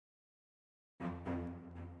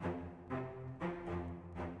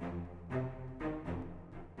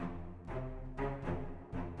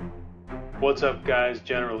What's up guys,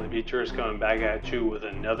 WW3 is coming back at you with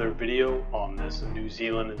another video on this New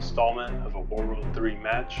Zealand installment of a WW3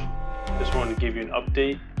 match. Just wanted to give you an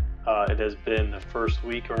update. It has been the first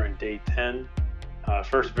week, or in day 10.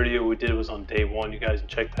 First video we did was on day 1. You guys can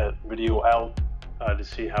check that video out to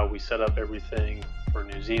see how we set up everything for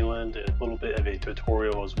New Zealand, a little bit of a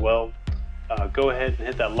tutorial as well. Go ahead and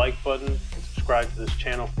hit that like button and subscribe to this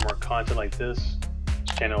channel for more content like this.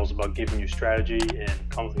 This channel is about giving you strategy and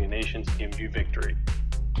conflict of nations, giving you victory.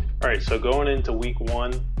 Alright, so going into week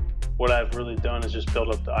 1, what I've really done is just build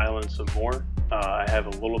up the island some more. I have a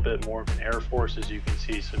little bit more of an air force, as you can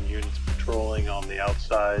see some units patrolling on the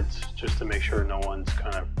outsides just to make sure no one's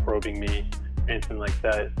kind of probing me, anything like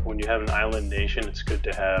that. When you have an island nation, it's good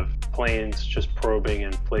to have planes just probing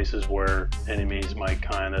in places where enemies might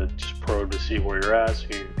kind of just probe to see where you're at, so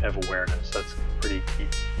you have awareness. That's pretty key.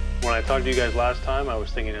 When I talked to you guys last time, I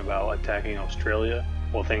was thinking about attacking Australia.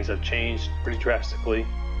 Well, things have changed pretty drastically.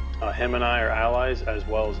 Him and I are allies, as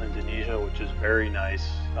well as Indonesia, which is very nice.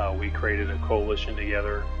 We created a coalition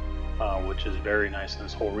together, which is very nice in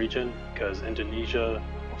this whole region, because Indonesia,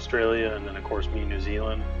 Australia, and then of course me, New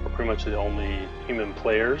Zealand, are pretty much the only human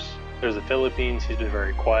players. There's the Philippines, he's been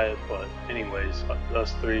very quiet, but anyways,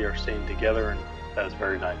 us three are staying together, and that's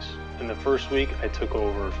very nice. In the first week, I took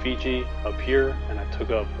over Fiji up here, and I took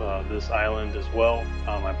up this island as well.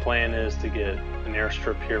 My plan is to get an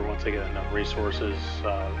airstrip here once I get enough resources.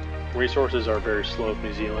 Resources are very slow in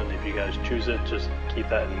New Zealand. If you guys choose it, just keep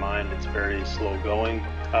that in mind. It's very slow going.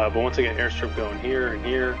 But once I get an airstrip going here and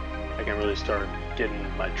here, I can really start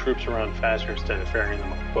getting my troops around faster instead of ferrying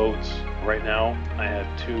them on boats. Right now, I have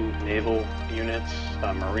 2 naval units,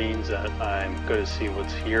 Marines, that I'm going to see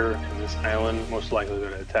what's here in this island. Most likely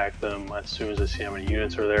going to attack them as soon as I see how many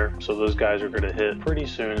units are there. So those guys are going to hit pretty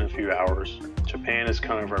soon, in a few hours. Japan is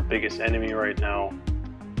kind of our biggest enemy right now.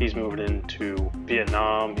 He's moving into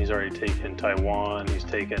Vietnam, he's already taken Taiwan, he's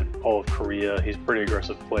taken all of Korea. He's a pretty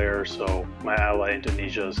aggressive player, so my ally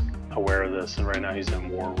Indonesia is aware of this, and right now he's in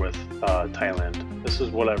war with Thailand. This is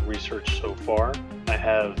what I've researched so far. I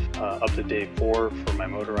have up to day 4 for my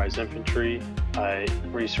motorized infantry. I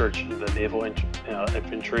researched the naval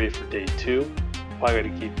infantry for day 2. Probably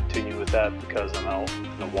got to keep continuing with that because I'm out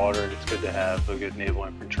in the water and it's good to have a good naval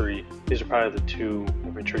infantry. These are probably the 2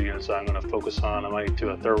 infantry units that I'm going to focus on. I might do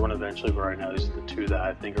a 3rd one eventually, but right now these are the 2 that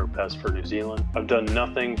I think are best for New Zealand. I've done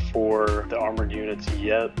nothing for the armored units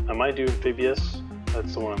yet. I might do amphibious.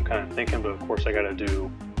 That's the one I'm kind of thinking, but of course I got to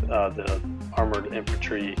do the armored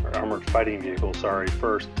infantry, or armored fighting vehicle, sorry,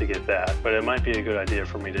 first to get that. But it might be a good idea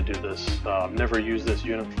for me to do this. I've never used this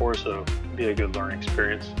unit before, so it'd be a good learning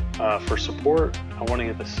experience. For support, I want to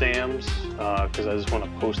get the SAMs because I just want to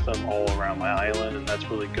post them all around my island, and that's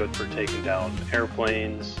really good for taking down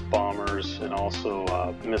airplanes, bombers, and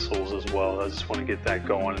also missiles as well. I just want to get that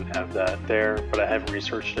going and have that there, but I haven't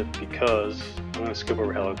researched it because I'm going to skip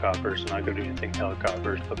over helicopters. I'm not going to do anything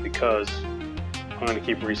helicopters, but because I'm going to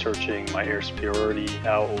keep researching my air superiority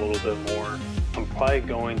out a little bit more. I'm probably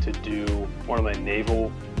going to do one of my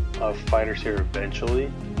naval fighters here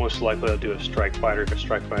eventually. Most likely I'll do a strike fighter, because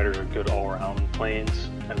strike fighters are good all-around planes.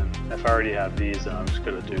 And then if I already have these, then I'm just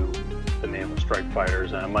going to do the naval strike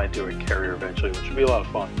fighters, and I might do a carrier eventually, which would be a lot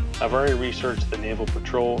of fun. I've already researched the naval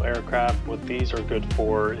patrol aircraft. What these are good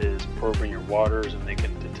for is probing your waters, and they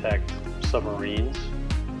can detect submarines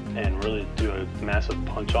and really do a massive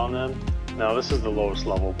punch on them. Now this is the lowest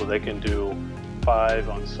level, but they can do 5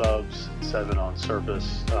 on subs, 7 on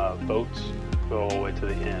surface boats, go all the way to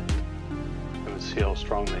the end. And see how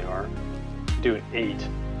strong they are. Do an 8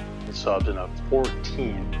 on subs and a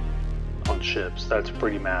 14 on ships. That's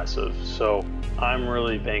pretty massive. So I'm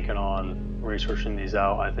really banking on researching these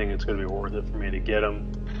out. I think it's going to be worth it for me to get them.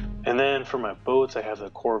 And then for my boats, I have the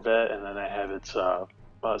Corvette, and then I have its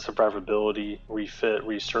survivability refit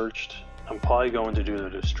researched. I'm probably going to do the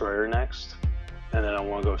destroyer next, and then I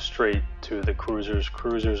want to go straight to the cruisers.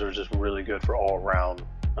 Cruisers are just really good for all around.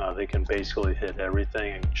 They can basically hit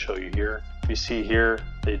everything, and show you here. If you see here,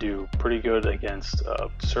 they do pretty good against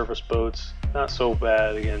surface boats, not so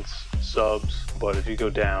bad against subs, but if you go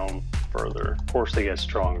down further, of course they get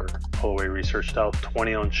stronger. All the way researched out.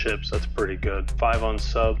 20 on ships, that's pretty good. 5 on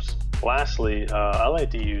subs. Lastly, I like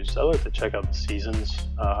to check out the seasons.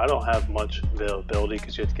 I don't have much availability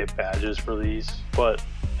because you have to get badges for these, but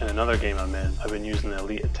in another game I'm in, I've been using the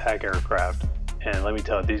elite attack aircraft, and let me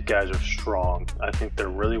tell you, these guys are strong. I think they're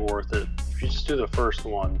really worth it. If you just do the first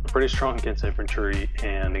one, they're pretty strong against infantry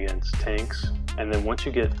and against tanks, and then once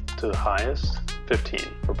you get to the highest, 15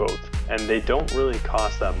 for both, and they don't really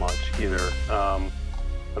cost that much either.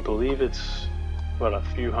 I believe it's about a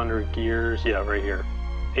few hundred gears. Yeah, right here.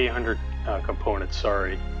 800 components,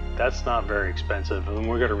 sorry. That's not very expensive, and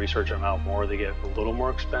we're going to research them out more. They get a little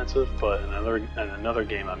more expensive, but in another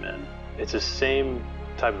game I'm in, it's the same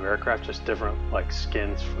type of aircraft, just different like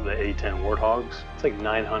skins for the A-10 Warthogs. It's like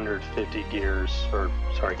 950 gears, or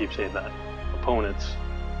sorry, I keep saying that, components.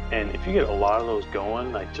 And if you get a lot of those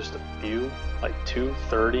going, like just a few, like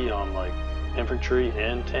 230 on like infantry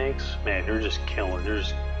and tanks, man, you're just killing, you're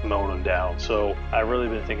just mowing them down. So I've really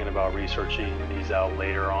been thinking about researching these out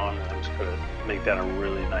later on, and I'm just gonna make that a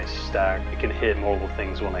really nice stack. It can hit mobile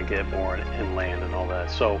things when I get more inland and all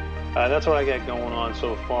that. So that's what I got going on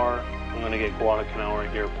so far. I'm gonna get Guadalcanal right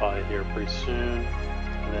here, probably here pretty soon,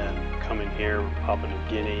 and then come in here, hop into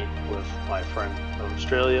Guinea with my friend from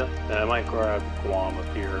Australia. Then I might grab Guam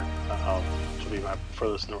up here, which will be my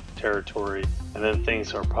furthest north territory. And then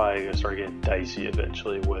things are probably gonna start getting dicey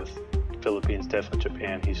eventually with Philippines, definitely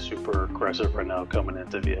Japan. He's super aggressive right now coming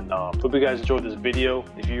into Vietnam. Hope you guys enjoyed this video.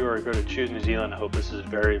 If you are going to choose New Zealand, I hope this is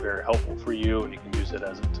very, very helpful for you, and you can use it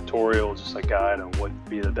as a tutorial, just a guide on what would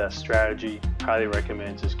be the best strategy. Highly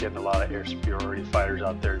recommend just getting a lot of air superiority fighters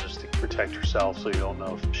out there just to protect yourself, so you don't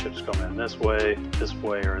know if ships come in this way,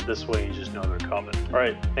 or this way. You just know they're coming. All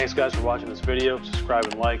right, thanks guys for watching this video. Subscribe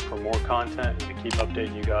and like for more content, and to keep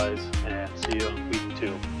updating you guys, and see you on week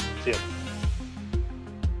 2. See ya.